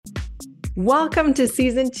Welcome to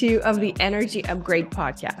season 2 of the Energy Upgrade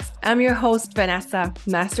podcast. I'm your host, Vanessa,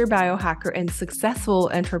 master biohacker and successful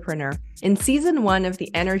entrepreneur. In season 1 of the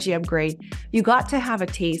Energy Upgrade, you got to have a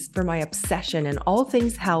taste for my obsession in all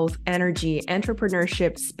things health, energy,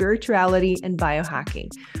 entrepreneurship, spirituality, and biohacking,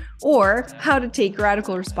 or how to take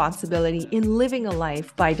radical responsibility in living a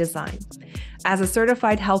life by design. As a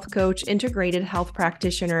certified health coach, integrated health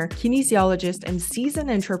practitioner, kinesiologist, and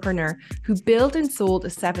seasoned entrepreneur who built and sold a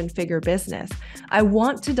 7-figure business, I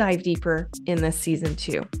want to dive deeper in this season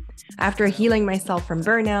 2. After healing myself from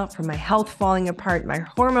burnout, from my health falling apart, my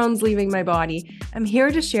hormones leaving my body, I'm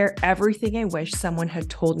here to share everything I wish someone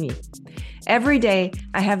had told me. Every day,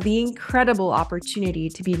 I have the incredible opportunity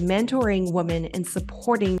to be mentoring women and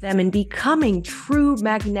supporting them in becoming true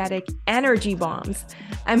magnetic energy bombs.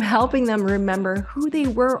 I'm helping them remember who they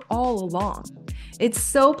were all along. It's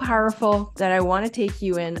so powerful that I want to take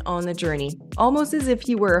you in on the journey, almost as if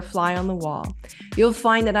you were a fly on the wall. You'll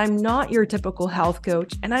find that I'm not your typical health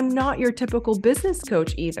coach, and I'm not your typical business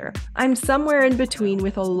coach either. I'm somewhere in between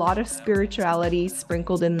with a lot of spirituality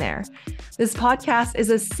sprinkled in there. This podcast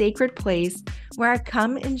is a sacred place where I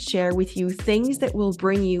come and share with you things that will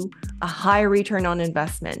bring you a high return on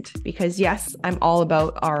investment, because yes, I'm all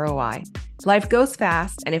about ROI. Life goes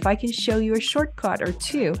fast, and if I can show you a shortcut or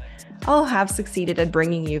two, I'll have succeeded at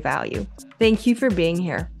bringing you value. Thank you for being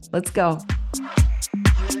here. Let's go.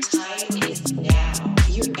 Your time is now.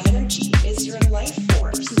 Your energy is your life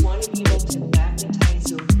force. You want to be able to magnetize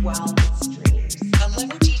your wildest dreams. A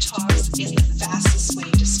liver detox is the fastest way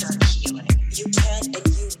to start healing. You can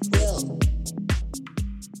and you will.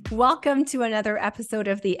 Welcome to another episode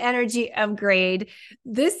of the Energy Upgrade.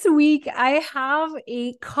 This week, I have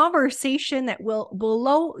a conversation that will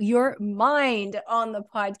blow your mind on the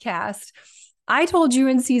podcast. I told you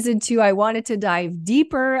in season 2, I wanted to dive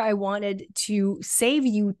deeper. I wanted to save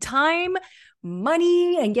you time,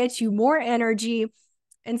 money, and get you more energy.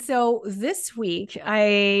 And so this week,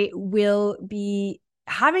 I will be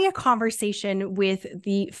having a conversation with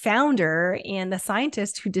the founder and the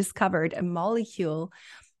scientist who discovered a molecule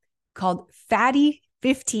called fatty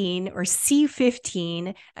 15 or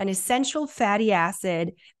C15, an essential fatty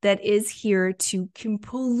acid that is here to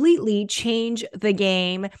completely change the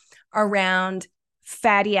game around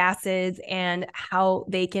fatty acids and how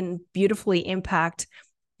they can beautifully impact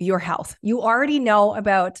your health. You already know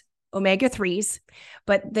about omega-3s,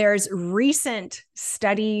 but there's recent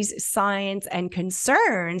studies, science, and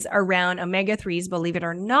concerns around omega-3s, believe it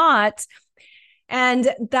or not.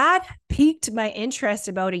 And that piqued my interest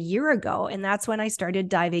about a year ago. And that's when I started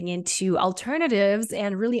diving into alternatives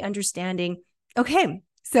and really understanding, okay,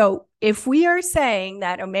 so if we are saying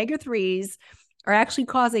that omega-3s are actually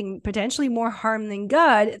causing potentially more harm than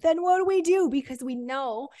good, then what do we do? Because we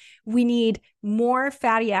know we need more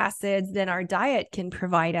fatty acids than our diet can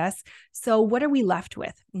provide us. So what are we left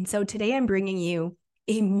with? And so today I'm bringing you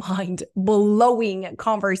a mind-blowing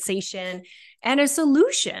conversation and a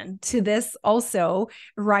solution to this also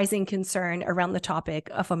rising concern around the topic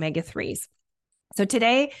of omega-3s. So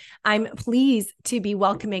today, I'm pleased to be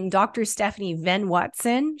welcoming Dr. Stephanie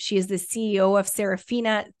Venn-Watson. She is the CEO of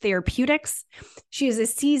Serafina Therapeutics. She is a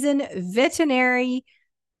seasoned veterinary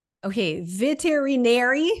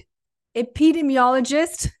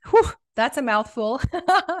epidemiologist, that's a mouthful,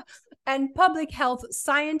 and public health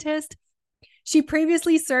scientist. She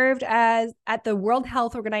previously served at the World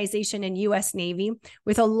Health Organization and U.S. Navy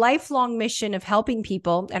with a lifelong mission of helping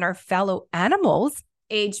people and our fellow animals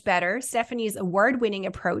age better. Stephanie's award-winning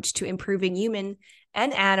approach to improving human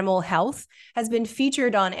and animal health has been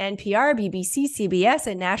featured on NPR, BBC, CBS,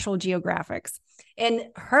 and National Geographic.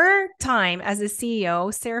 In her time as a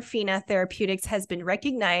CEO, Serafina Therapeutics has been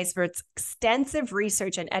recognized for its extensive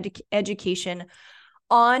research and education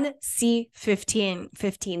on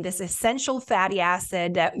C15, this essential fatty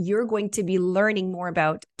acid that you're going to be learning more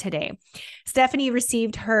about today. Stephanie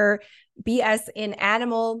received her BS in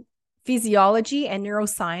animal physiology and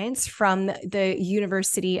neuroscience from the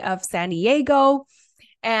University of San Diego.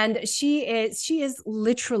 And she is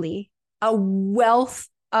literally a wealth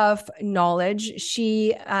of knowledge.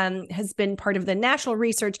 She has been part of the National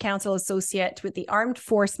Research Council Associate with the Armed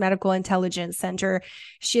Force Medical Intelligence Center.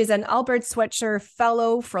 She is an Albert Schweitzer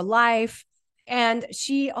Fellow for Life. And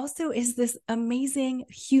she also is this amazing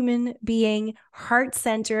human being,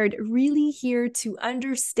 heart-centered, really here to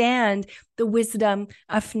understand the wisdom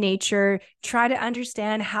of nature, try to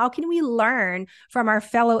understand how can we learn from our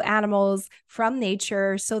fellow animals, from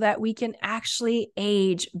nature, so that we can actually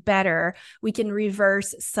age better. We can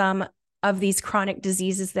reverse some of these chronic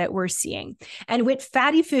diseases that we're seeing. And with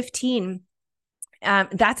fatty 15,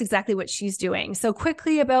 That's exactly what she's doing. So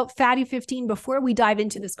quickly about Fatty 15, before we dive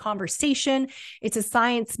into this conversation, it's a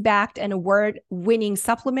science-backed and award-winning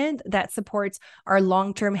supplement that supports our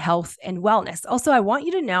long-term health and wellness. Also, I want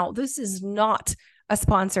you to know this is not a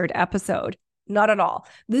sponsored episode, not at all.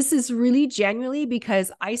 This is really genuinely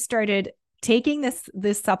because I started taking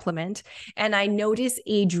this supplement and I noticed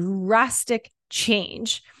a drastic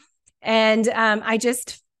change. And I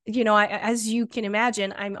just, as you can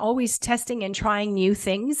imagine, I'm always testing and trying new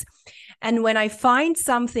things. And when I find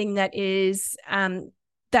something that is,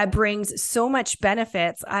 that brings so much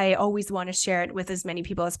benefits, I always want to share it with as many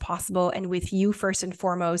people as possible. And with you, first and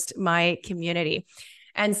foremost, my community.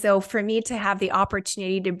 And so for me to have the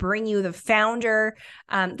opportunity to bring you the founder,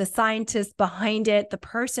 the scientist behind it, the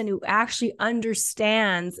person who actually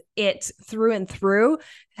understands it through and through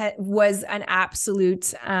was an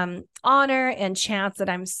absolute honor and chance that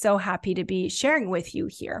I'm so happy to be sharing with you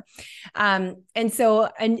here. And the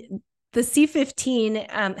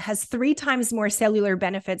C15 has 3 times more cellular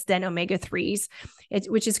benefits than omega-3s,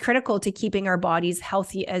 which is critical to keeping our bodies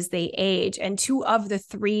healthy as they age. And 2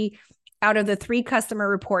 out of the 3 customer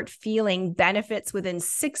report feeling benefits within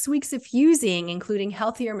 6 weeks of using, including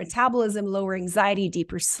healthier metabolism, lower anxiety,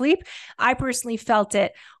 deeper sleep. I personally felt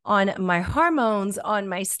it on my hormones, on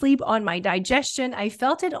my sleep, on my digestion. I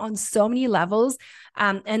felt it on so many levels.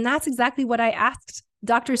 And that's exactly what I asked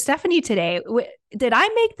Dr. Stephanie today. Did I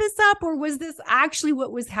make this up or was this actually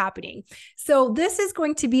what was happening? So this is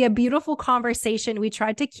going to be a beautiful conversation. We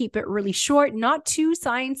tried to keep it really short, not too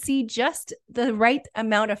sciencey, just the right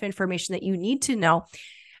amount of information that you need to know.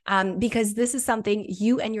 Because this is something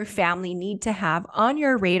you and your family need to have on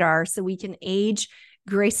your radar so we can age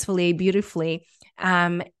gracefully, beautifully,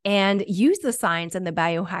 and use the science and the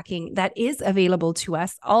biohacking that is available to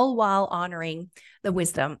us, all while honoring the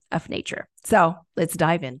wisdom of nature. So let's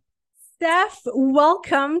dive in. Steph,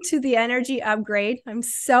 welcome to the Energy Upgrade. I'm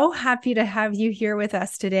so happy to have you here with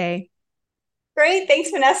us today. Great.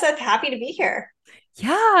 Thanks, Vanessa. Happy to be here.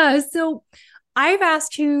 Yeah. So I've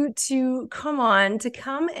asked you to come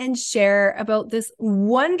and share about this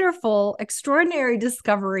wonderful, extraordinary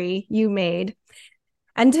discovery you made.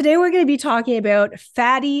 And today we're going to be talking about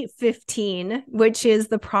Fatty 15, which is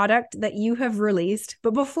the product that you have released.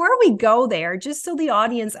 But before we go there, just so the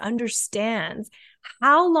audience understands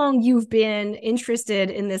how long you've been interested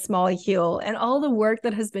in this molecule and all the work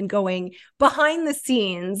that has been going behind the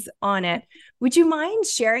scenes on it, would you mind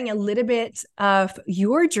sharing a little bit of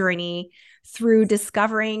your journey through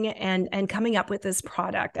discovering and coming up with this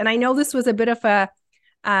product? And I know this was a bit of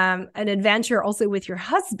an adventure also with your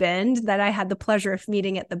husband that I had the pleasure of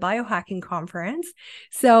meeting at the biohacking conference.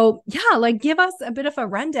 So yeah, give us a bit of a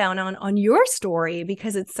rundown on your story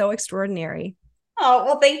because it's so extraordinary. Oh,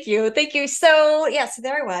 well, thank you. Thank you. So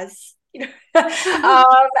there I was.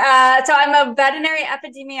 So I'm a veterinary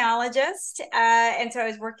epidemiologist. And so I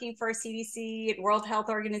was working for CDC and World Health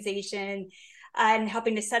Organization and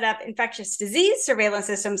helping to set up infectious disease surveillance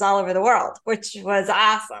systems all over the world, which was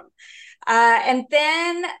awesome. And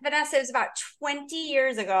then, Vanessa, it was about 20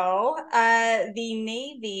 years ago, the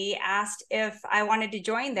Navy asked if I wanted to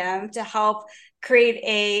join them to help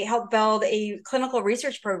build a clinical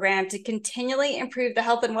research program to continually improve the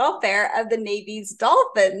health and welfare of the Navy's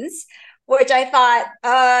dolphins, which I thought,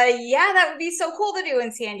 that would be so cool to do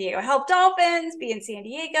in San Diego. Help dolphins, be in San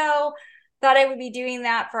Diego. Thought I would be doing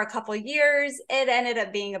that for a couple of years. It ended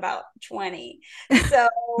up being about 20. So,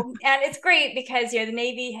 and it's great because, the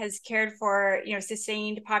Navy has cared for,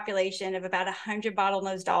 sustained population of about 100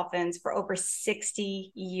 bottlenose dolphins for over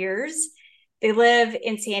 60 years. They live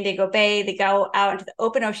in San Diego Bay. They go out into the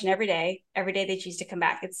open ocean every day. Every day they choose to come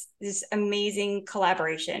back. It's this amazing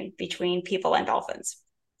collaboration between people and dolphins.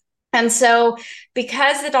 And so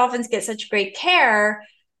because the dolphins get such great care,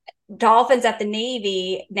 dolphins at the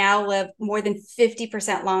Navy now live more than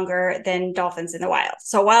 50% longer than dolphins in the wild.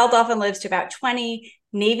 So a wild dolphin lives to about 20.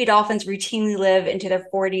 Navy dolphins routinely live into their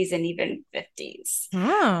 40s and even 50s.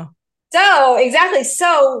 Oh. So exactly.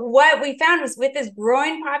 So what we found was with this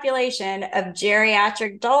growing population of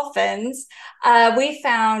geriatric dolphins, we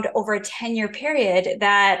found over a 10-year period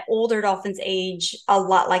that older dolphins age a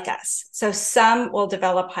lot like us. So some will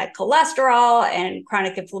develop high cholesterol and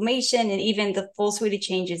chronic inflammation and even the full suite of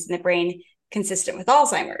changes in the brain consistent with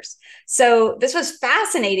Alzheimer's. So this was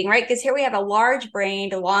fascinating, right? Because here we have a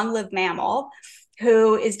large-brained, long-lived mammal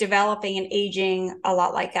who is developing and aging a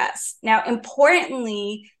lot like us. Now,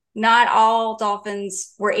 importantly, not all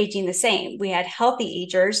dolphins were aging the same. We had healthy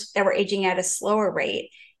agers that were aging at a slower rate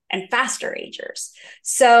and faster agers.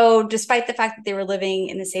 So despite the fact that they were living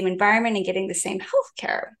in the same environment and getting the same health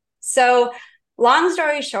care. So long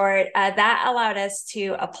story short, that allowed us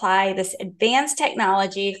to apply this advanced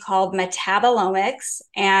technology called metabolomics.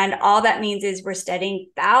 And all that means is we're studying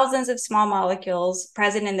thousands of small molecules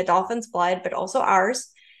present in the dolphin's blood, but also ours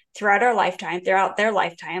throughout their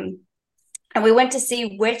lifetime. And we went to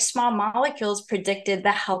see which small molecules predicted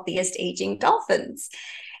the healthiest aging dolphins.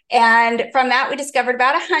 And from that, we discovered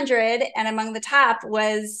about 100. And among the top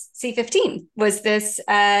was C15, was this,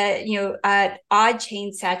 odd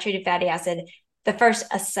chain saturated fatty acid, the first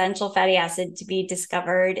essential fatty acid to be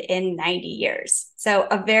discovered in 90 years. So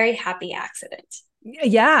a very happy accident.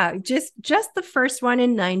 Yeah, just the first one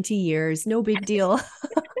in 90 years. No big deal.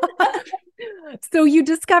 So you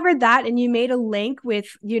discovered that and you made a link with,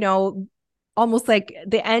 almost like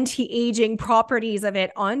the anti-aging properties of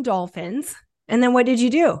it on dolphins. And then what did you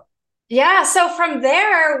do? Yeah, so from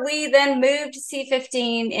there, we then moved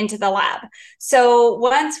C15 into the lab. So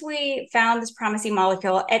once we found this promising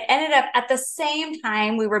molecule, it ended up at the same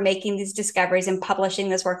time we were making these discoveries and publishing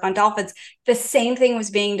this work on dolphins, the same thing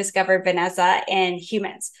was being discovered, Vanessa, in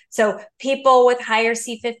humans. So people with higher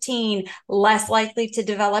C15, less likely to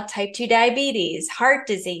develop type 2 diabetes, heart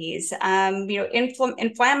disease,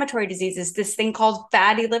 inflammatory diseases, this thing called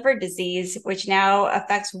fatty liver disease, which now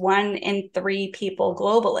affects 1 in 3 people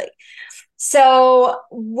globally. So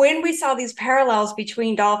when we saw these parallels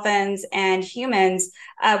between dolphins and humans,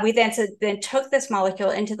 we then took this molecule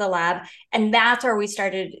into the lab, and that's where we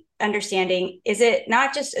started understanding, is it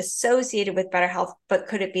not just associated with better health, but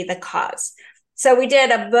could it be the cause? So we did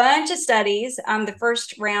a bunch of studies. The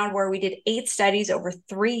first round where we did 8 studies over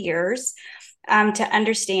 3 years to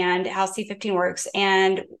understand how C15 works.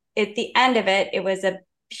 And at the end of it, it was a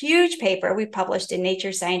huge paper we published in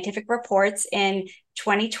Nature Scientific Reports in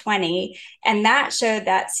 2020. And that showed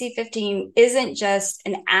that C15 isn't just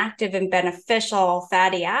an active and beneficial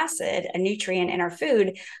fatty acid, a nutrient in our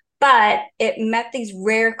food, but it met these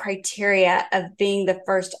rare criteria of being the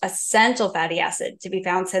first essential fatty acid to be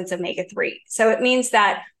found since omega-3. So it means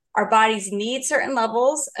that our bodies need certain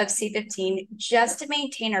levels of C15 just to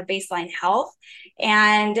maintain our baseline health.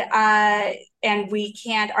 And our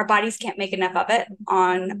bodies can't make enough of it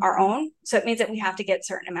on our own. So it means that we have to get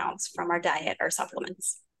certain amounts from our diet or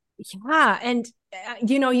supplements. Yeah. And,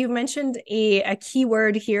 you mentioned a key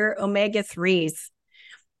word here, omega-3s.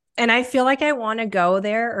 And I feel like I want to go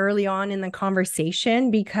there early on in the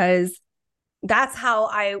conversation because that's how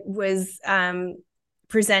I was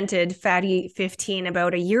presented fatty 15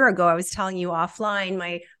 about a year ago. I was telling you offline,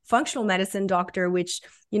 my functional medicine doctor, which,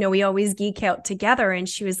 we always geek out together. And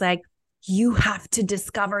she was like, you have to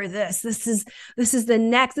discover this. This is the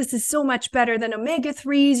next. This is so much better than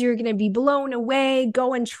omega-3s. You're going to be blown away.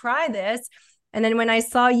 Go and try this. And then when I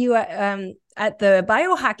saw you at the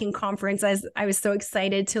biohacking conference, I was so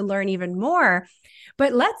excited to learn even more.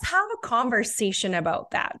 But let's have a conversation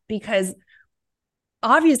about that, because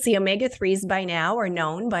obviously omega-3s by now are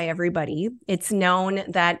known by everybody. It's known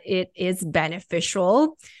that it is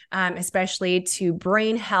beneficial, especially to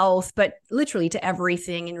brain health, but literally to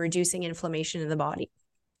everything in reducing inflammation in the body.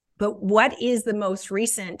 But what is the most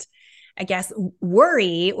recent, I guess,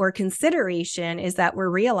 worry or consideration is that we're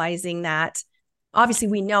realizing that obviously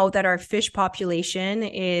we know that our fish population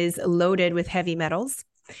is loaded with heavy metals.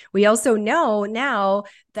 We also know now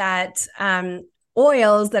that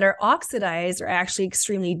oils that are oxidized are actually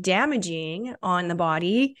extremely damaging on the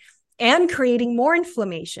body and creating more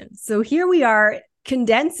inflammation. So here we are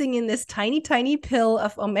condensing in this tiny, tiny pill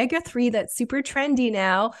of omega-3 that's super trendy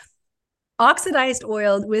now, oxidized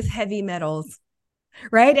oil with heavy metals,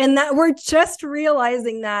 right? And that we're just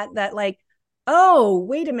realizing that like, oh,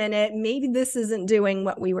 wait a minute, maybe this isn't doing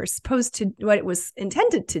what it was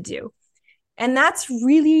intended to do. And that's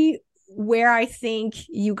really where I think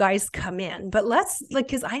you guys come in. But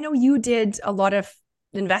because I know you did a lot of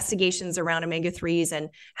investigations around omega-3s and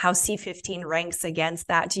how C15 ranks against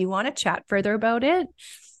that. Do you want to chat further about it?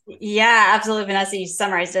 Yeah, absolutely, Vanessa. You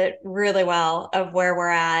summarized it really well of where we're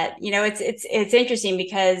at. It's interesting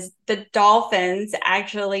because the dolphins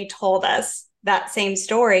actually told us that same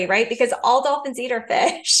story, right? Because all dolphins eat are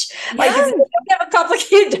fish. Like, they don't have a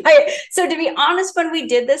complicated diet. So to be honest, when we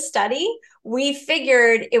did this study, we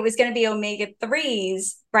figured it was going to be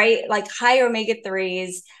omega-3s, right? Like high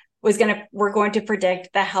omega-3s were going to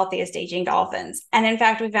predict the healthiest aging dolphins. And in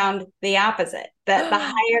fact, we found the opposite, that the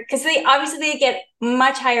higher, because they get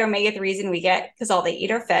much higher omega-3s than we get because all they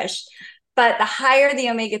eat are fish. But the higher the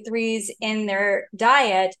omega-3s in their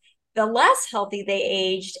diet, the less healthy they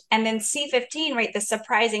aged. And then C15, right, the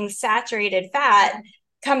surprising saturated fat,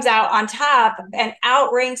 comes out on top and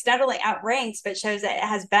not only outranks, but shows that it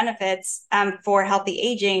has benefits for healthy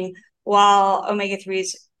aging, while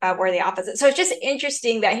omega-3s were the opposite. So it's just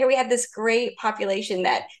interesting that here we have this great population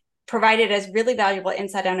that provided us really valuable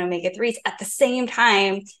insight on omega-3s at the same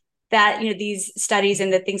time that, these studies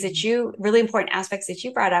and the things that really important aspects that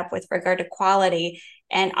you brought up with regard to quality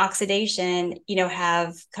and oxidation,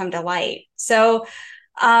 have come to light. So,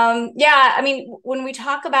 when we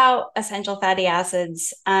talk about essential fatty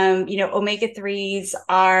acids, omega-3s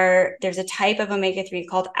there's a type of omega-3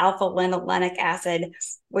 called alpha linolenic acid,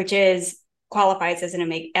 which qualifies as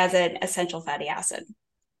an essential fatty acid.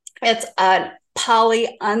 It's a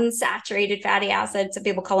polyunsaturated fatty acid. Some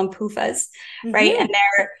people call them PUFAs, right?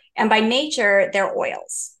 And by nature, they're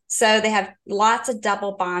oils. So they have lots of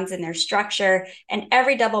double bonds in their structure, and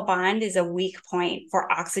every double bond is a weak point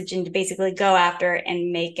for oxygen to basically go after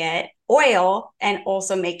and make it oil and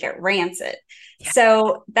also make it rancid. Yeah.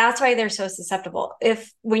 So that's why they're so susceptible.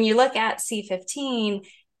 When you look at C15,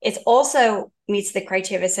 it also meets the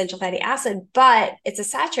criteria of essential fatty acid, but it's a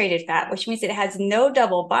saturated fat, which means it has no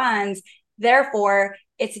double bonds. Therefore,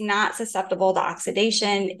 it's not susceptible to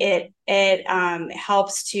oxidation. It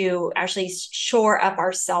helps to actually shore up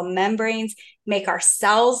our cell membranes, make our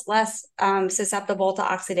cells less susceptible to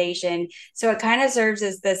oxidation. So it kind of serves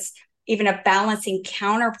as even a balancing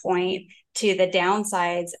counterpoint to the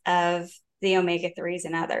downsides of the omega-3s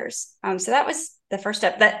and others. So that was the first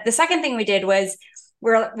step. The second thing we did was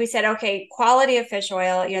we said, okay, quality of fish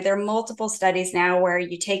oil. There are multiple studies now where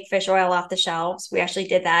you take fish oil off the shelves. We actually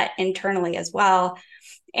did that internally as well.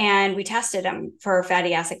 And we tested them for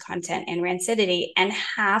fatty acid content and rancidity. And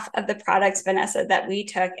half of the products, Vanessa, that we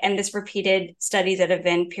took, and this repeated studies that have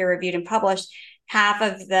been peer reviewed and published, half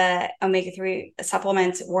of the omega-3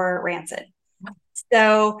 supplements were rancid.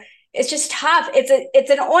 So it's just tough. It's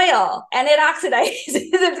an oil and it oxidizes.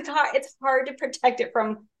 It's hard to protect it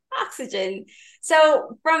from oxygen.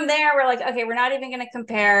 So from there, we're like, okay, we're not even going to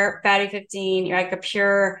compare fatty 15, like a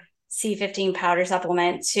pure C15 powder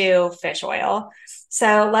supplement, to fish oil.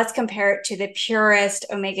 So let's compare it to the purest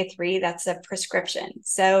omega-3. That's a prescription.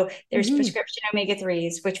 So there's prescription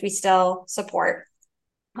omega-3s, which we still support.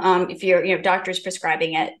 If you're doctors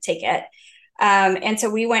prescribing it, take it. And so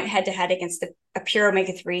we went head to head against a pure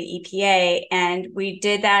omega-3 EPA, and we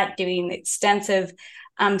did that doing extensive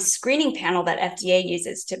screening panel that FDA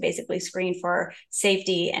uses to basically screen for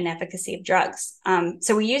safety and efficacy of drugs.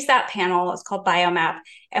 So we used that panel. It's called Biomap,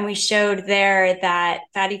 and we showed there that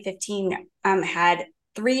fatty 15 had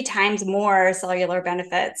 3 times more cellular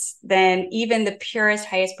benefits than even the purest,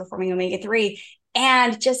 highest performing omega-3.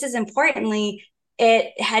 And just as importantly,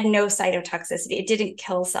 it had no cytotoxicity. It didn't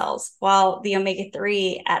kill cells, while the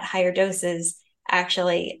omega-3 at higher doses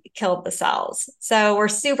actually killed the cells. So we're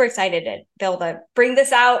super excited to be able to bring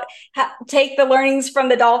this out, take the learnings from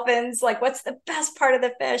the dolphins, like what's the best part of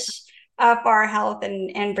the fish for our health,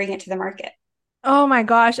 and bring it to the market. Oh my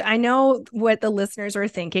gosh. I know what the listeners are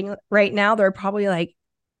thinking right now. They're probably like,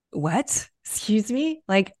 what? Excuse me?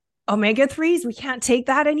 Like omega-3s, we can't take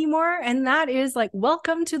that anymore. And that is like,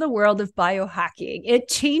 welcome to the world of biohacking. It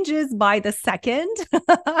changes by the second.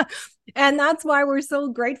 And that's why we're so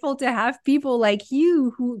grateful to have people like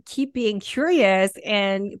you who keep being curious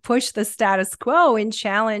and push the status quo and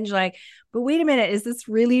challenge, like, but wait a minute, is this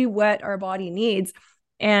really what our body needs?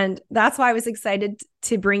 And that's why I was excited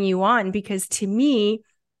to bring you on, because to me,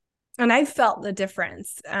 and I felt the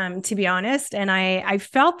difference, to be honest, and I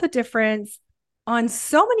felt the difference on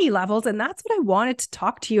so many levels. And that's what I wanted to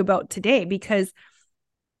talk to you about today, because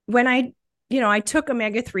when I took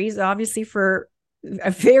omega-3s, obviously for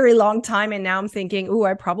a very long time. And now I'm thinking, oh,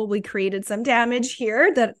 I probably created some damage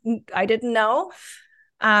here that I didn't know.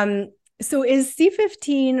 So is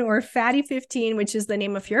C15 or fatty 15, which is the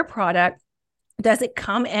name of your product, does it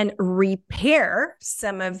come and repair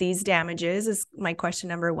some of these damages is my question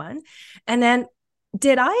number one. And then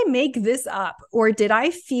did I make this up, or did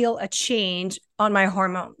I feel a change on my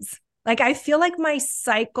hormones? Like, I feel like my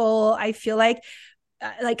cycle, I feel like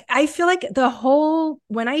when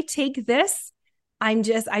I take this,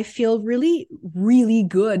 I feel really, really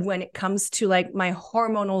good when it comes to like my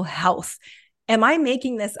hormonal health. Am I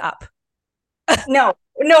making this up? No,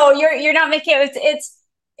 you're not making it.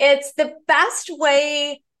 It's the best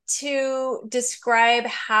way to describe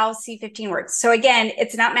how C15 works. So again,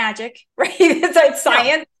 it's not magic, right? It's like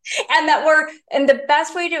science. No. And the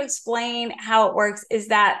best way to explain how it works is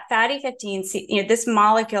that fatty 15, this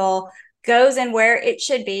molecule goes in where it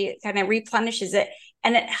should be, kind of replenishes it,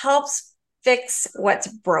 and it helps fix what's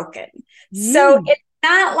broken. So it's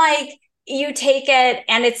not like you take it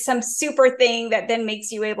and it's some super thing that then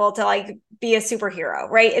makes you able to like be a superhero,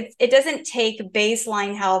 right? It doesn't take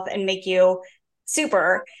baseline health and make you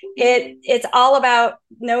super. It's all about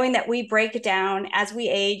knowing that we break it down as we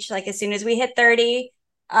age. Like as soon as we hit 30,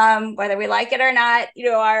 whether we like it or not,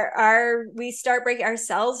 our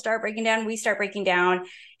cells start breaking down, we start breaking down.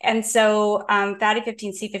 And so fatty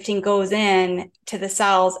 15 C15 goes in to the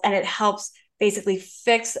cells, and it helps basically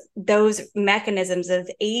fix those mechanisms of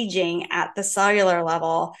aging at the cellular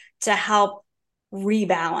level to help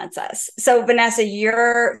rebalance us. So Vanessa,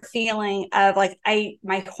 your feeling of like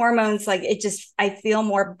my hormones, like I feel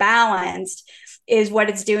more balanced, is what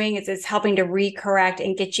it's doing is it's helping to recorrect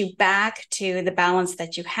and get you back to the balance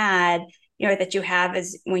that you had, that you have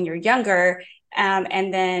as when you're younger.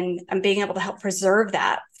 And then I'm being able to help preserve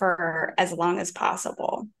that for as long as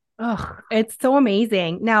possible. Oh, it's so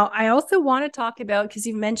amazing. Now, I also want to talk about, because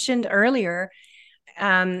you mentioned earlier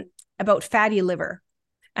about fatty liver.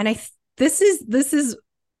 And this is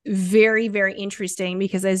very, very interesting,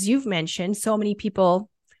 because as you've mentioned, so many people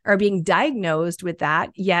are being diagnosed with that,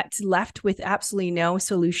 yet left with absolutely no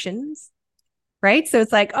solutions, right? So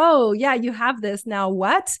it's like, oh yeah, you have this, now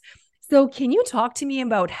what? So can you talk to me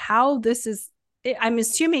about how this is? I'm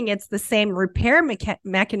assuming it's the same repair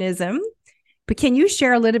mechanism, but can you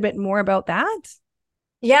share a little bit more about that?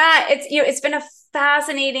 Yeah, it's been a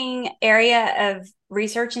fascinating area of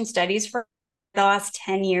research and studies for the last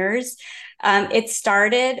 10 years. Part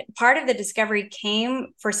of the discovery came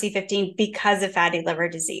for C15 because of fatty liver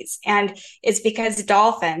disease. And it's because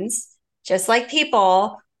dolphins, just like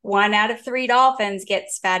people, 1 out of 3 dolphins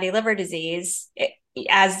gets fatty liver disease.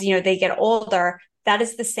 As they get older, that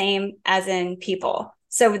is the same as in people.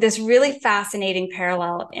 So this really fascinating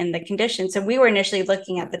parallel in the condition. So we were initially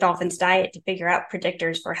looking at the dolphin's diet to figure out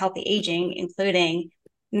predictors for healthy aging, including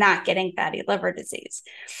not getting fatty liver disease.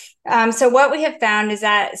 So what we have found is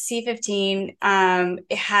that C15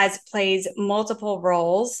 plays multiple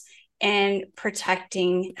roles in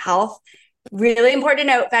protecting health. Really important to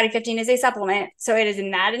note, fatty 15 is a supplement, so it is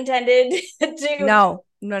not intended to No.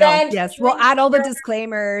 Yes, we'll add all the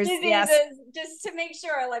disclaimers. Diseases, yes, just to make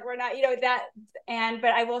sure, like we're not, that.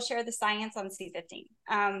 But I will share the science on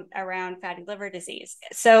C15 around fatty liver disease.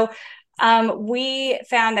 So we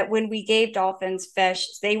found that when we gave dolphins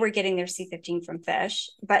fish, they were getting their C15 from fish,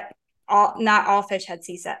 but not all fish had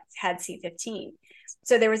C15.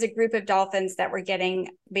 So there was a group of dolphins that were getting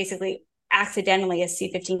basically accidentally a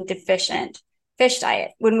C15 deficient fish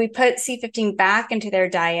diet. When we put C15 back into their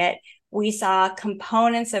diet, we saw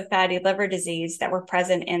components of fatty liver disease that were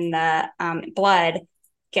present in the blood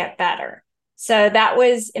get better. So that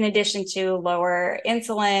was in addition to lower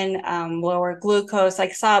insulin, lower glucose,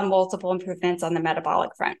 saw multiple improvements on the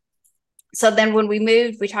metabolic front. So then when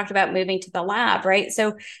we talked about moving to the lab, right?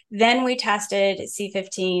 So then we tested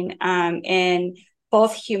C15 in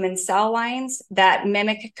both human cell lines that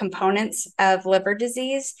mimic components of liver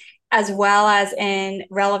disease, as well as in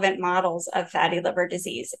relevant models of fatty liver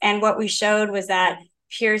disease. And what we showed was that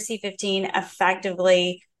pure C15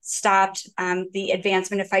 effectively stopped the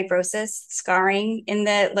advancement of fibrosis, scarring in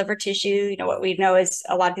the liver tissue, what we know is,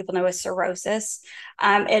 a lot of people know as cirrhosis.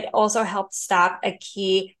 It also helped stop a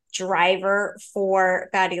key driver for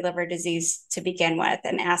fatty liver disease to begin with,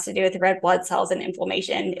 and it has to do with red blood cells and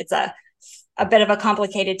inflammation. It's a bit of a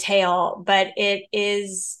complicated tale, but it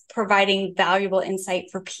is providing valuable insight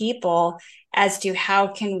for people as to how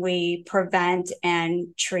can we prevent and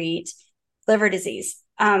treat liver disease.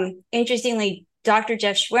 Interestingly, Dr.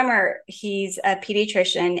 Jeff Schwimmer, he's a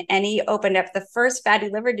pediatrician, and he opened up the first fatty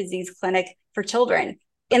liver disease clinic for children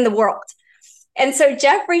in the world. And so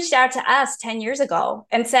Jeff reached out to us 10 years ago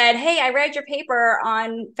and said, hey, I read your paper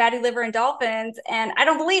on fatty liver in dolphins, and I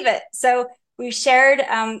don't believe it. So we shared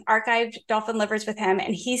archived dolphin livers with him,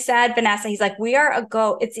 and he said, Vanessa, he's like, we are a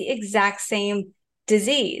go. It's the exact same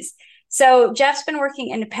disease. So Jeff's been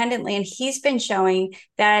working independently, and he's been showing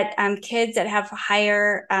that kids that have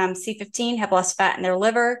higher C15 have less fat in their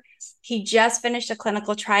liver. He just finished a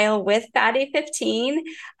clinical trial with fatty 15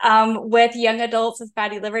 with young adults with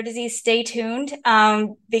fatty liver disease. Stay tuned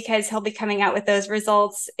because he'll be coming out with those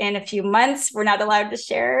results in a few months. We're not allowed to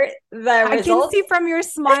share the results. I can see from your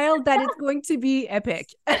smile that it's going to be epic.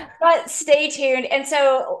 But stay tuned. And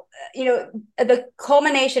so, the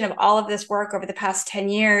culmination of all of this work over the past 10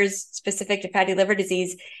 years, specific to fatty liver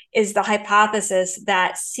disease, is the hypothesis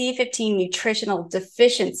that C15 nutritional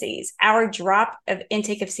deficiencies, our drop of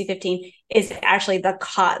intake of C15, is actually the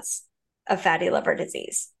cause of fatty liver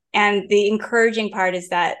disease. And the encouraging part is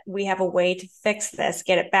that we have a way to fix this,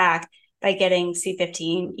 get it back by getting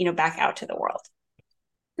C15, back out to the world.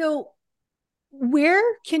 So where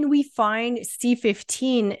can we find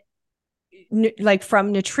C15 like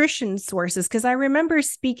from nutrition sources? Because I remember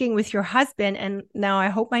speaking with your husband, and now I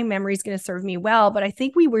hope my memory is going to serve me well, but I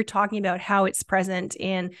think we were talking about how it's present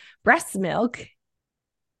in breast milk,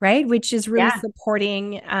 right? Which is really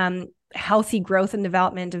supporting healthy growth and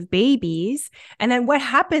development of babies. And then what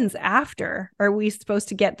happens after? Are we supposed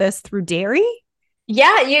to get this through dairy?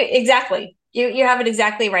 Yeah, exactly. You have it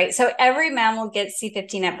exactly right. So every mammal gets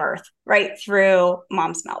C15 at birth, right, through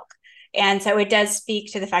mom's milk. And so it does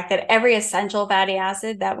speak to the fact that every essential fatty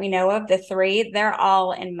acid that we know of, the three, they're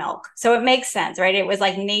all in milk. So it makes sense, right? It was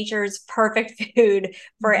like nature's perfect food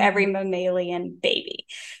for every mammalian baby.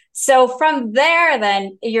 So from there,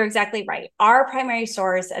 then you're exactly right. Our primary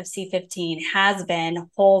source of C15 has been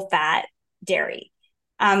whole fat dairy,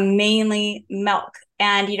 mainly milk.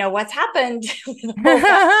 And you know what's happened with whole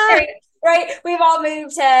fat dairy, right? We've all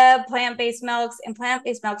moved to plant-based milks, and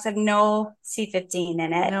plant-based milks have no C15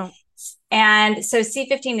 in it. No. And so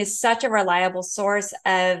C15 is such a reliable source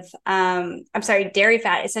of, dairy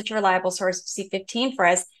fat is such a reliable source of C15 for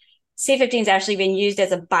us. C15 has actually been used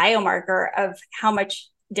as a biomarker of how much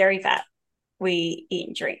dairy fat we eat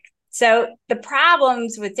and drink. So the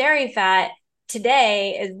problems with dairy fat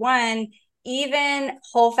today is, one, even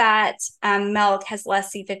whole fat milk has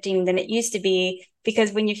less C15 than it used to be,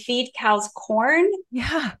 because when you feed cows corn,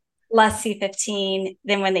 less C15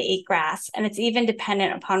 than when they eat grass. And it's even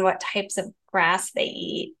dependent upon what types of grass they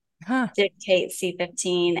eat, dictate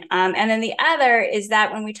C15. And then the other is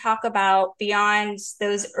that when we talk about beyond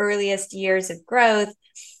those earliest years of growth,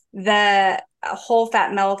 the whole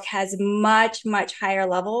fat milk has much, much higher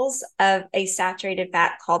levels of a saturated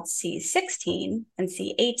fat called C16 and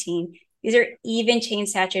C18. These are even chain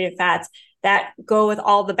saturated fats that go with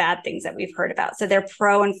all the bad things that we've heard about. So they're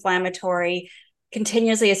pro-inflammatory,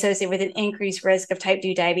 continuously associated with an increased risk of type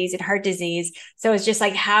 2 diabetes and heart disease. So it's just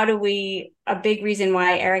like, how do we, a big reason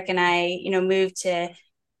why Eric and I, moved to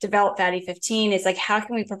develop Fatty 15 is like, how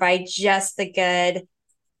can we provide just the good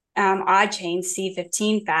odd chain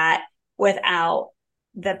C15 fat without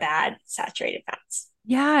the bad saturated fats?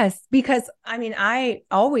 Yes, because I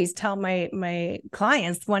always tell my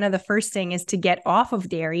clients one of the first thing is to get off of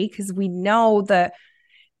dairy, because we know that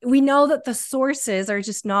the sources are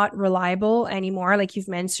just not reliable anymore. Like you've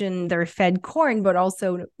mentioned, they're fed corn, but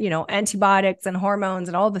also, antibiotics and hormones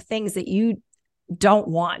and all the things that you don't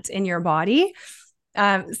want in your body.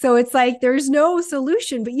 So it's like there's no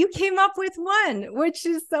solution, but you came up with one, which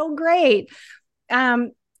is so great.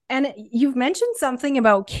 And you've mentioned something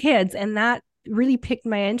about kids, and that really piqued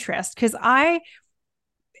my interest, because I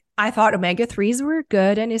thought omega-3s were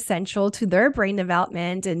good and essential to their brain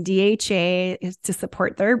development, and DHA is to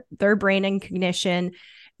support their brain and cognition.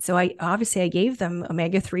 So I gave them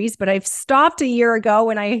omega-3s, but I've stopped a year ago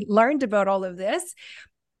when I learned about all of this.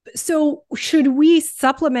 So should we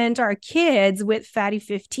supplement our kids with Fatty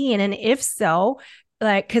 15? And if so,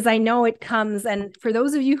 because I know it comes, and for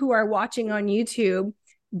those of you who are watching on YouTube,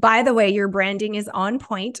 by the way, your branding is on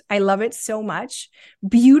point. I love it so much.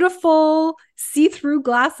 Beautiful see-through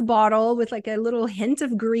glass bottle with like a little hint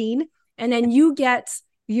of green. And then you get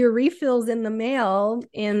your refills in the mail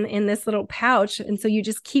in this little pouch. And so you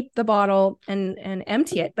just keep the bottle and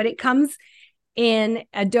empty it. But it comes in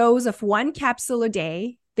a dose of 1 capsule a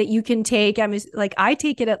day that you can take. I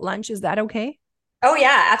take it at lunch. Is that okay? Oh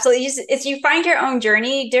yeah, absolutely. It's you find your own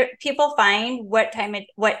journey. People find what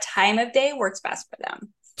time of day works best for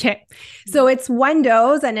them. Okay. So it's 1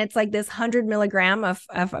 dose, and it's like this 100 milligram of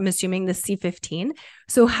I'm assuming the C15.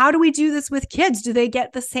 So how do we do this with kids? Do they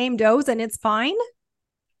get the same dose and it's fine?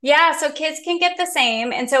 Yeah. So kids can get the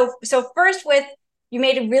same. And so first, you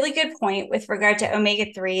made a really good point with regard to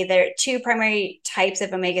omega-3. There are 2 primary types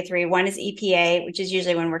of omega-3. One is EPA, which is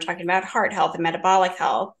usually when we're talking about heart health and metabolic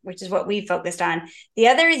health, which is what we focused on. The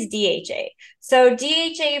other is DHA. So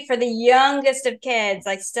DHA for the youngest of kids,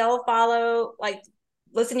 still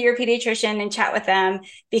listen to your pediatrician and chat with them,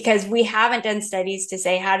 because we haven't done studies to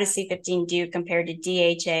say how does C15 do compared to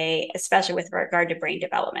DHA, especially with regard to brain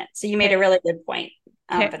development. So you made a really good point,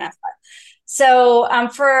 Vanessa. So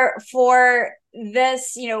for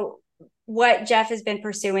this, what Jeff has been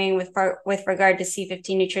pursuing with regard to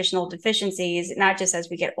C15 nutritional deficiencies, not just as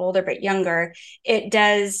we get older, but younger, it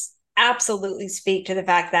does absolutely speak to the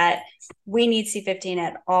fact that we need C15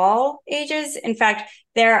 at all ages. In fact,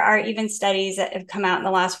 there are even studies that have come out in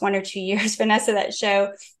the last 1 or 2 years, Vanessa, that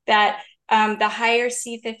show that the higher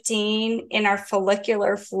C15 in our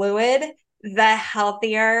follicular fluid, the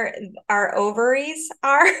healthier our ovaries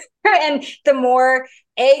are, and the more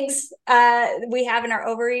eggs we have in our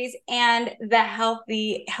ovaries, and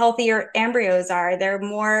the healthier embryos are. They're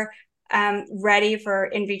more ready for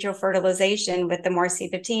in vitro fertilization with the more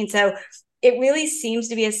C15. So it really seems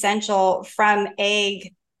to be essential from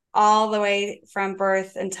egg all the way from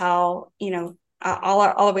birth until,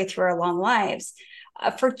 all the way through our long lives.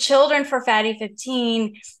 For children, for Fatty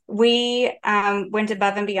 15, we went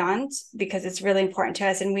above and beyond because it's really important to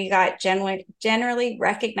us. And we got generally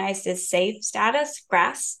recognized as safe status,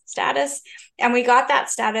 GRAS status. And we got that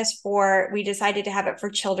status we decided to have it for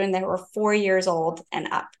children that were 4 years old and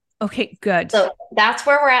up. Okay, good. So that's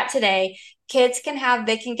where we're at today. Kids can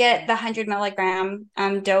get the 100 milligram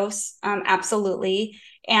dose, absolutely.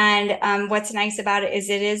 And what's nice about it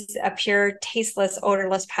is a pure tasteless,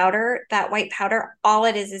 odorless powder. That white powder, all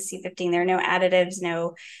it is C15. There are no additives,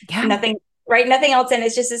 nothing, right? Nothing else in it.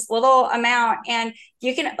 It's just this little amount. And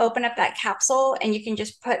you can open up that capsule and you can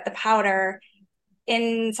just put the powder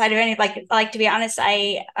inside of any, to be honest,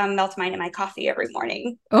 I melt mine in my coffee every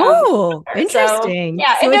morning. Oh, interesting. So,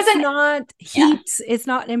 yeah, so it's not heat. Yeah. It's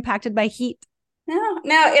not impacted by heat.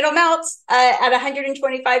 No, it'll melt at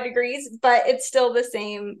 125 degrees, but it's still the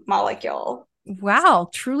same molecule. Wow,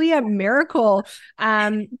 truly a miracle.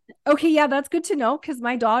 Okay, yeah, that's good to know because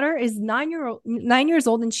my daughter is 9 years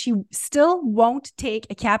old and she still won't take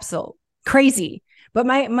a capsule. Crazy. But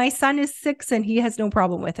my son is 6 and he has no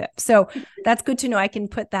problem with it. So that's good to know. I can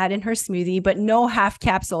put that in her smoothie, but no half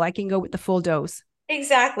capsule. I can go with the full dose.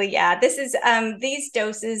 Exactly. Yeah. This is these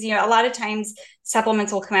doses, a lot of times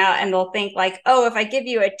supplements will come out and they'll think like, oh, if I give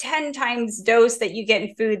you a 10 times dose that you get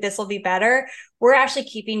in food, this will be better. We're actually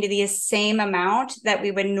keeping to the same amount that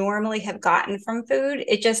we would normally have gotten from food.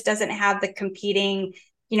 It just doesn't have the competing,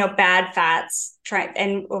 bad fats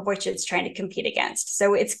and which it's trying to compete against.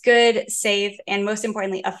 So it's good, safe, and most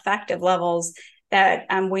importantly, effective levels that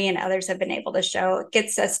we and others have been able to show. It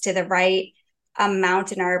gets us to the right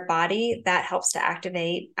amount in our body that helps to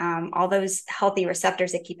activate all those healthy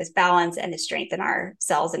receptors that keep us balanced and to strengthen our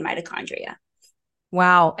cells and mitochondria.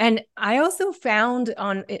 Wow. And I also found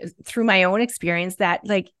through my own experience that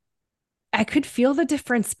I could feel the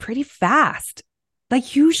difference pretty fast.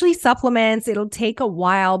 Like usually supplements, it'll take a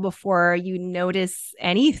while before you notice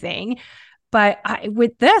anything. But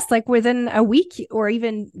with this, within a week or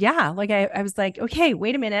even, I was like, okay,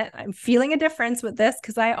 wait a minute. I'm feeling a difference with this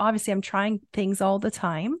because I'm trying things all the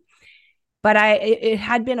time. But it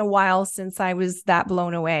had been a while since I was that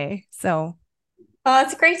blown away. So. Oh,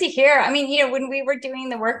 it's great to hear. I mean, when we were doing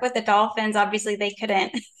the work with the dolphins, obviously they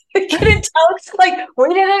couldn't tell us,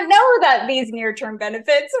 we didn't know that these near-term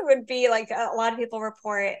benefits would be a lot of people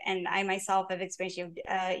report. And I myself have experienced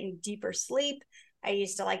deeper sleep. I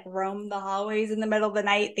used to roam the hallways in the middle of the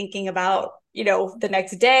night thinking about, the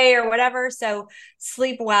next day or whatever. So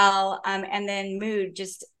sleep well, and then mood,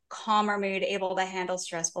 just calmer mood, able to handle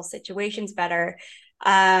stressful situations better.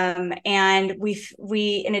 And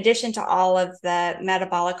we, in addition to all of the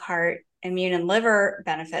metabolic, heart, immune, and liver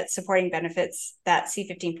benefits, supporting benefits that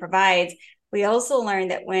C15 provides, we also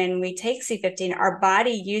learned that when we take C15, our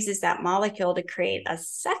body uses that molecule to create a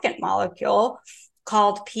second molecule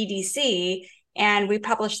called PDC. And we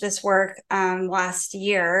published this work last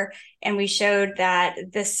year, and we showed that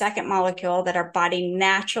this second molecule that our body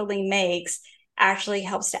naturally makes actually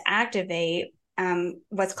helps to activate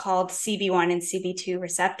what's called CB1 and CB2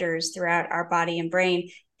 receptors throughout our body and brain.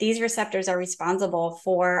 These receptors are responsible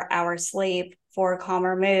for our sleep, for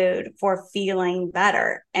calmer mood, for feeling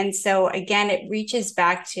better. And so again, it reaches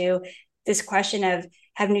back to this question of,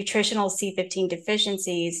 have nutritional C15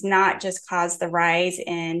 deficiencies not just caused the rise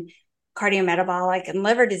in cardiometabolic and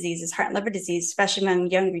liver diseases, heart and liver disease, especially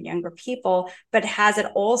among younger people, but has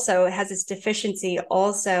its deficiency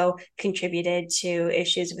also contributed to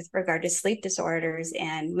issues with regard to sleep disorders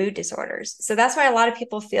and mood disorders. So that's why a lot of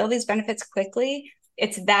people feel these benefits quickly.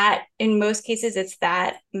 It's that, in most cases, it's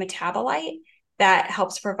that metabolite that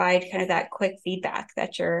helps provide kind of that quick feedback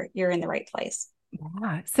that you're in the right place.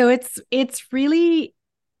 Yeah. So it's really,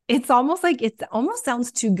 it almost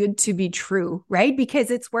sounds too good to be true, right? Because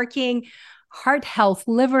it's working heart health,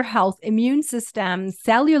 liver health, immune system,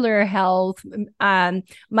 cellular health,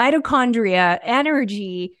 mitochondria,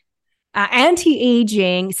 energy,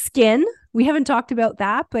 anti-aging, skin. We haven't talked about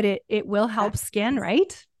that, but it will help skin,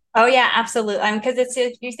 right? Oh yeah, absolutely. Because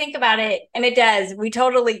if you think about it, and it does, we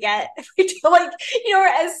totally get,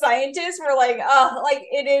 as scientists, we're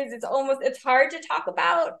it's hard to talk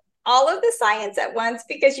about all of the science at once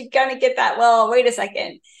because you're going to get that, well, wait a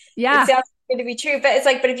second. Yeah. It sounds good to be true, but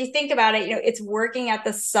but if you think about it, it's working at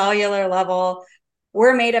the cellular level.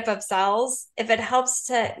 We're made up of cells. If it helps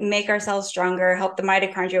to make our cells stronger, help the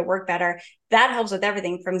mitochondria work better, that helps with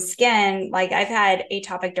everything from skin. I've had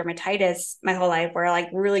atopic dermatitis my whole life where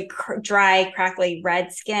really dry, crackly,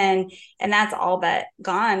 red skin. And that's all but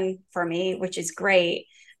gone for me, which is great.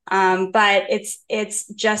 But it's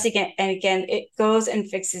just again, and again, it goes and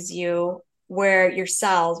fixes you where your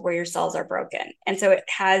cells are broken. And so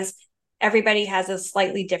everybody has a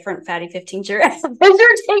slightly different fatty 15 sugar as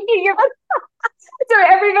you're taking your so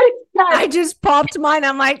everybody I just popped mine.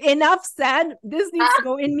 I'm like, enough said. This needs to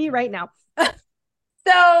go in me right now.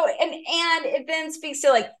 So, and it then speaks to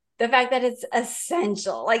like the fact that it's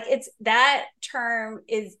essential. Like that term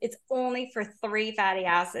it's only for 3 fatty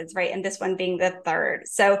acids, right? And this one being the third.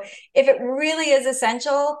 So if it really is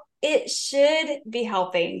essential, it should be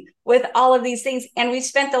helping with all of these things. And we've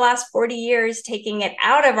spent the last 40 years taking it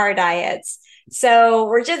out of our diets. So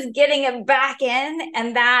we're just getting it back in,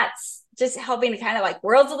 and that's just helping to kind of like,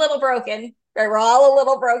 world's a little broken, right? We're all a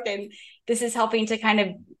little broken. This is helping to kind of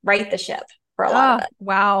right the ship for a lot of it.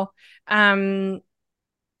 Wow.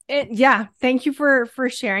 Yeah, thank you for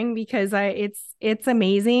sharing, because it's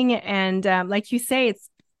amazing. And like you say,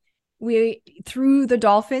 through the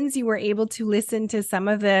dolphins, you were able to listen to some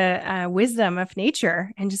of the wisdom of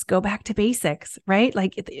nature and just go back to basics, right?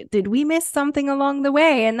 Like, did we miss something along the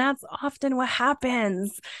way? And that's often what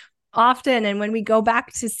happens. And when we go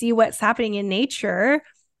back to see what's happening in nature,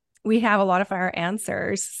 we have a lot of our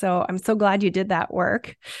answers. So I'm so glad you did that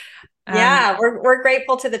work. Yeah, we're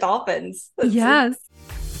grateful to the dolphins. Yes.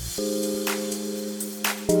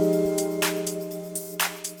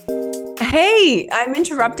 Hey, I'm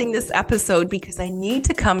interrupting this episode because I need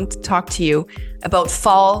to come to talk to you about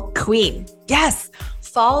Fall Queen. Yes,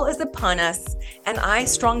 fall is upon us, and I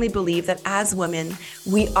strongly believe that as women,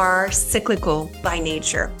 we are cyclical by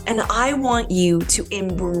nature. And I want you to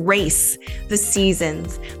embrace the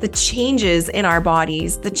seasons, the changes in our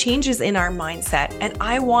bodies, the changes in our mindset. And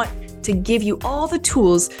I want to give you all the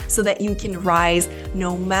tools so that you can rise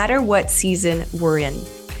no matter what season we're in.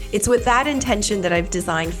 It's with that intention that I've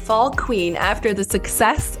designed Fall Queen after the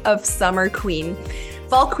success of Summer Queen.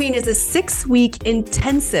 Fall Queen is a 6-week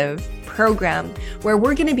intensive program where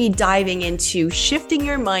we're going to be diving into shifting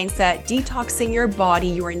your mindset, detoxing your body,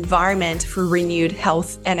 your environment for renewed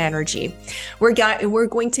health and energy. We're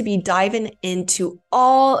going to be diving into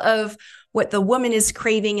all of what the woman is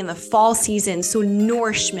craving in the fall season. So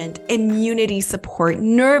nourishment, immunity support,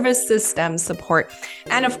 nervous system support,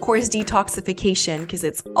 and of course, detoxification, because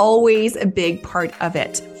it's always a big part of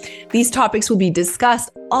it. These topics will be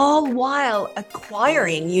discussed all while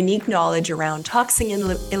acquiring unique knowledge around toxin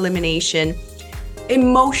elimination,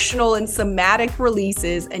 emotional and somatic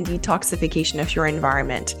releases, and detoxification of your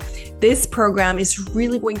environment. This program is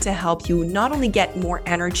really going to help you not only get more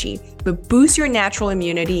energy, but boost your natural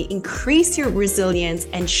immunity, increase your resilience,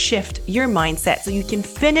 and shift your mindset so you can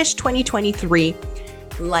finish 2023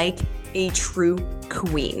 like a true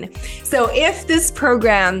queen. So if this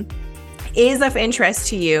program is of interest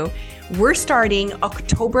to you, we're starting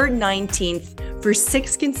October 19th for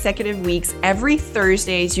 6 consecutive weeks. Every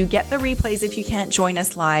Thursdays, you get the replays if you can't join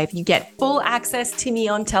us live. You get full access to me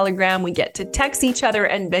on Telegram. We get to text each other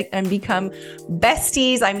and become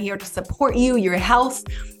besties. I'm here to support you, your health,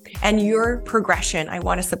 and your progression. I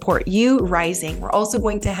want to support you rising. We're also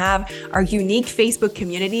going to have our unique Facebook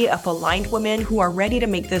community of aligned women who are ready to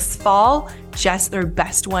make this fall just their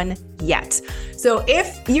best one yet. So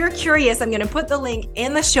if you're curious, I'm going to put the link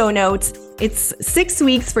in the show notes. It's 6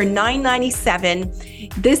 weeks for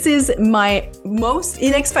 $9.97. This is my most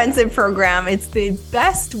inexpensive program. It's the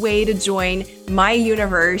best way to join my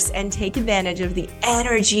universe and take advantage of the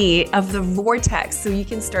energy of the vortex so you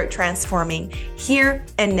can start transforming here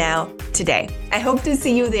and now today. I hope to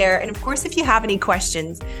see you there. And of course, if you have any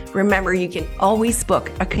questions, remember you can always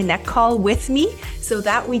book a connect call with me so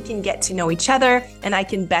that we can get to know each other and I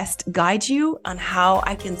can best guide you on how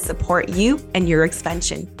I can support you and your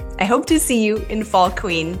expansion. I hope to see you in Fall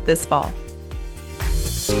Queen this fall.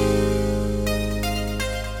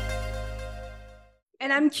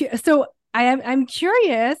 And I'm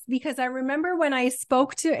curious because I remember when I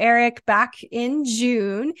spoke to Eric back in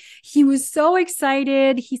June, he was so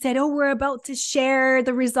excited. He said, "Oh, we're about to share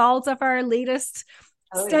the results of our latest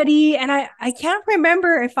study." And I can't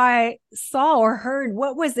remember if I saw or heard.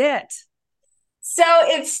 What was it? So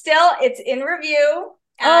it's in review.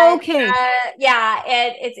 Okay.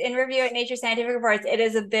 It's in review at Nature Scientific Reports. It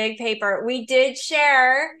is a big paper. We did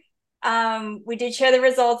share the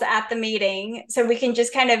results at the meeting, so we can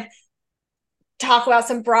just kind of talk about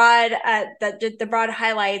some broad the broad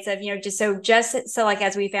highlights of, just so like,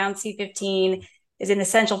 as we found C15 is an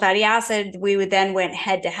essential fatty acid, we would then went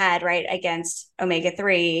head to head right against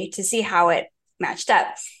omega-3 to see how it matched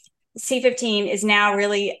up. C15 is now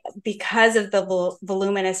really, because of the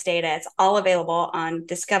voluminous data, it's all available on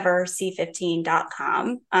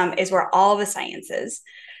discoverc15.com, is where all the science is.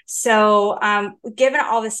 So, given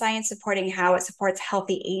all the science supporting how it supports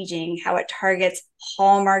healthy aging, how it targets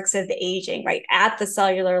hallmarks of aging, right, at the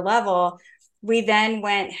cellular level, we then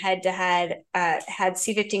went head to head, had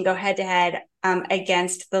C15 go head to head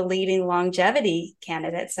against the leading longevity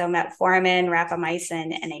candidates, so metformin,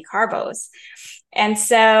 rapamycin, and acarbose. And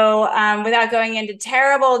so, without going into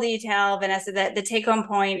terrible detail, Vanessa, the take-home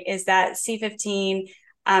point is that C15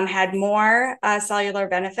 had more cellular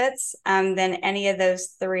benefits than any of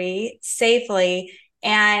those three safely.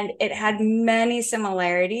 And it had many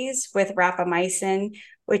similarities with rapamycin,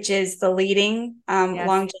 which is the leading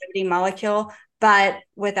longevity molecule, but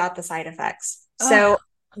without the side effects. So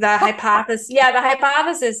the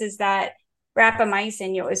hypothesis is that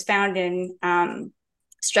rapamycin, is found in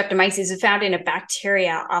Streptomyces, is found in a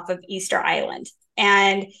bacteria off of Easter Island.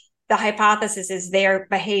 And the hypothesis is they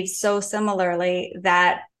behave so similarly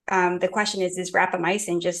that the question is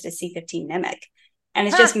rapamycin just a C15 mimic? And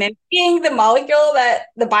it's just mimicking the molecule, that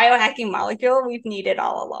the biohacking molecule we've needed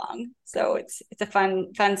all along. So it's a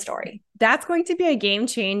fun story. That's going to be a game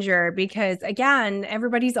changer because, again,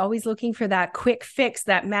 everybody's always looking for that quick fix,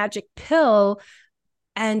 that magic pill.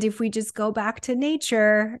 And if we just go back to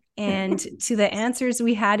nature and to the answers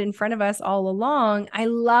we had in front of us all along, I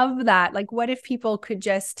love that. Like, what if people could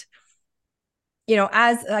just,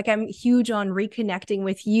 as like, I'm huge on reconnecting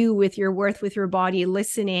with you, with your worth, with your body,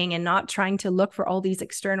 listening and not trying to look for all these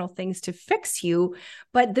external things to fix you.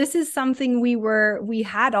 But this is something we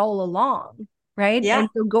had all along, right? Yeah. And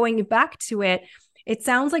so going back to it, it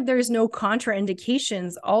sounds like there's no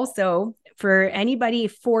contraindications also for anybody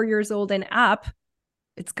 4 years old and up.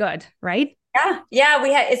 It's good, right? Yeah.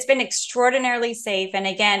 It's been extraordinarily safe. And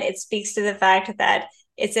again, it speaks to the fact that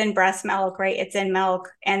it's in breast milk, right? It's in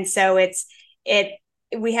milk. And so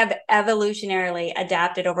we have evolutionarily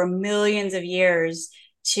adapted over millions of years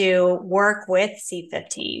to work with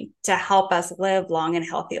C15 to help us live long and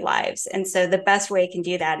healthy lives. And so the best way you can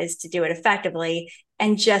do that is to do it effectively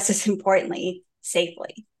and, just as importantly,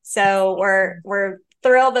 safely. So we're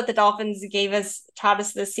thrilled that the dolphins taught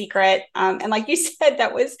us the secret. And like you said,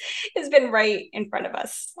 has been right in front of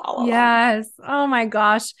us all along. Yes. Oh my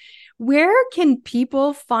gosh. Where can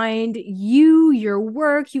people find you, your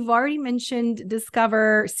work? You've already mentioned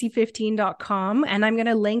discoverc15.com, and I'm going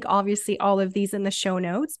to link obviously all of these in the show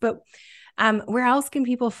notes, but where else can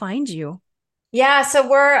people find you? Yeah, so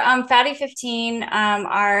we're Fatty 15.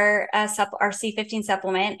 Our C15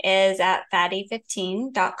 supplement is at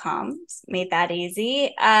fatty15.com. Made that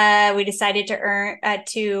easy. We decided to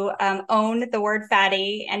own the word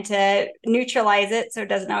fatty and to neutralize it, so it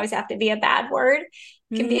doesn't always have to be a bad word.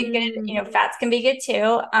 It can be a good, fats can be good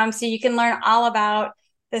too. So you can learn all about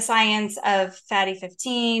the science of Fatty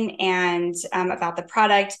 15 and about the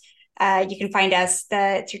product. You can find us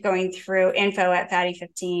through going through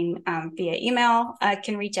info@fatty15 via email.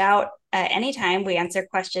 Can reach out anytime. We answer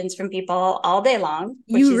questions from people all day long.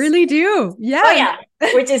 Really do. Yeah. Oh yeah.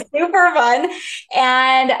 Which is super fun.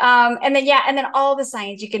 And then all the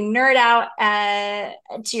science, you can nerd out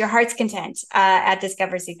to your heart's content at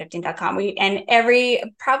discoverc15.com.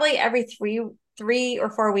 Probably every 3 or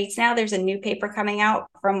 4 weeks now, there's a new paper coming out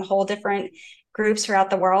from whole different groups throughout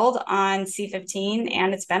the world on C15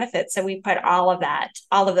 and its benefits. So we put all of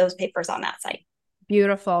those papers on that site.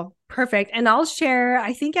 Beautiful. Perfect. And I'll share,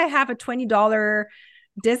 I think I have a $20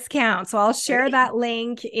 discount. So I'll share that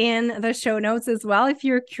link in the show notes as well. If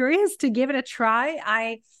you're curious to give it a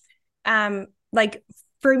try,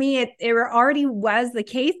 for me, it already was the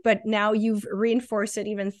case, but now you've reinforced it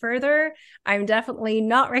even further. I'm definitely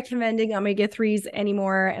not recommending omega-3s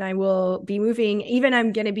anymore. And I will be moving,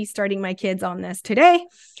 I'm going to be starting my kids on this today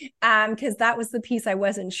because that was the piece I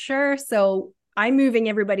wasn't sure. So I'm moving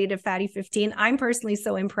everybody to Fatty 15. I'm personally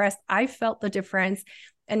so impressed. I felt the difference.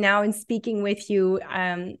 And now in speaking with you,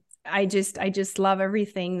 I just love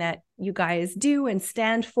everything that you guys do and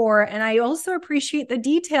stand for. And I also appreciate the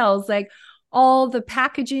details, like all the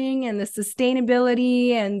packaging and the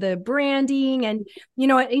sustainability and the branding. And,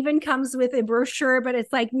 it even comes with a brochure, but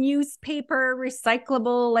it's like newspaper,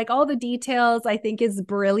 recyclable, like all the details I think is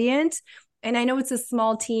brilliant. And I know it's a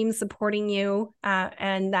small team supporting you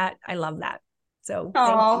and that I love that. So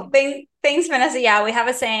thanks, Vanessa. Yeah, we have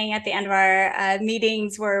a saying at the end of our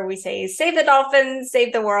meetings where we say, save the dolphins,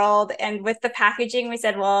 save the world. And with the packaging, we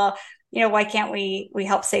said, well, why can't we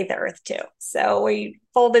help save the earth too? So we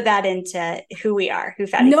folded that into who we are, who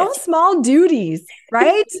Fatty 15. Small duties,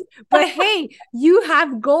 right? But hey, you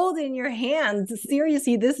have gold in your hands.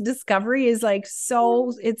 Seriously, this discovery is like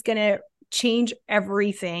it's going to change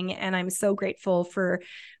everything. And I'm so grateful for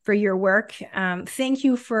your work. Thank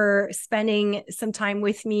you for spending some time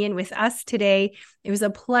with me and with us today. It was a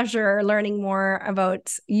pleasure learning more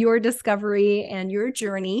about your discovery and your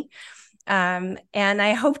journey. And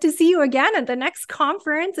I hope to see you again at the next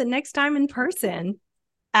conference and next time in person.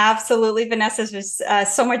 Absolutely. Vanessa, this was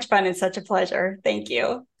so much fun and such a pleasure. Thank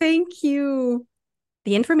you. Thank you.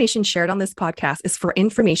 The information shared on this podcast is for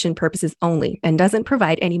information purposes only and doesn't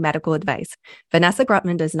provide any medical advice. Vanessa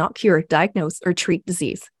Grotman does not cure, diagnose, or treat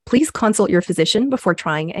disease. Please consult your physician before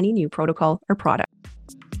trying any new protocol or product.